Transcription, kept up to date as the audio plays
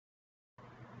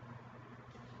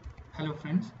Hello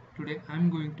friends, today I am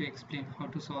going to explain how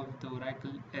to solve the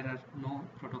Oracle error no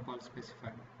protocol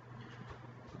specified.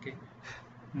 Okay,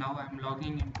 now I am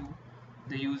logging into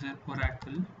the user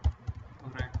Oracle.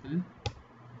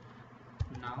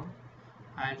 Now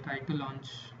I'll try to launch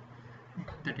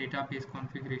the database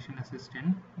configuration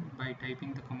assistant by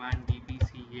typing the command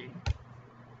dbca.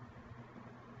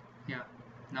 Yeah,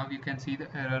 now you can see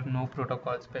the error no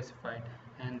protocol specified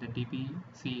and the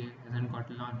dbca hasn't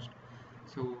got launched.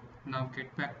 So now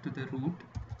get back to the root,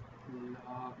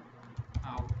 log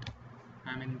out.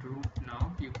 I'm in root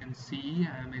now. You can see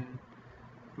I'm in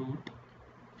root.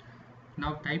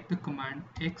 Now type the command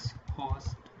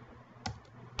xhost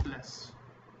plus.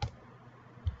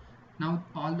 Now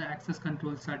all the access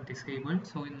controls are disabled.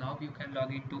 So now you can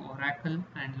log into Oracle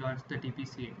and launch the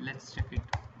dbca. Let's check it.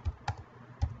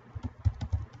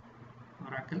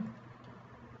 Oracle.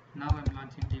 Now I'm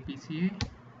launching dbca.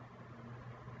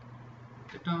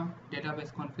 The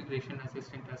database configuration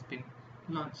assistant has been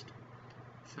launched.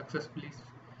 Successfully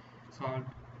solved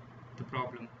the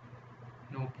problem.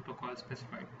 No protocol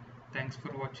specified. Thanks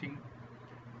for watching.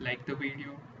 Like the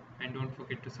video and don't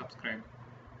forget to subscribe.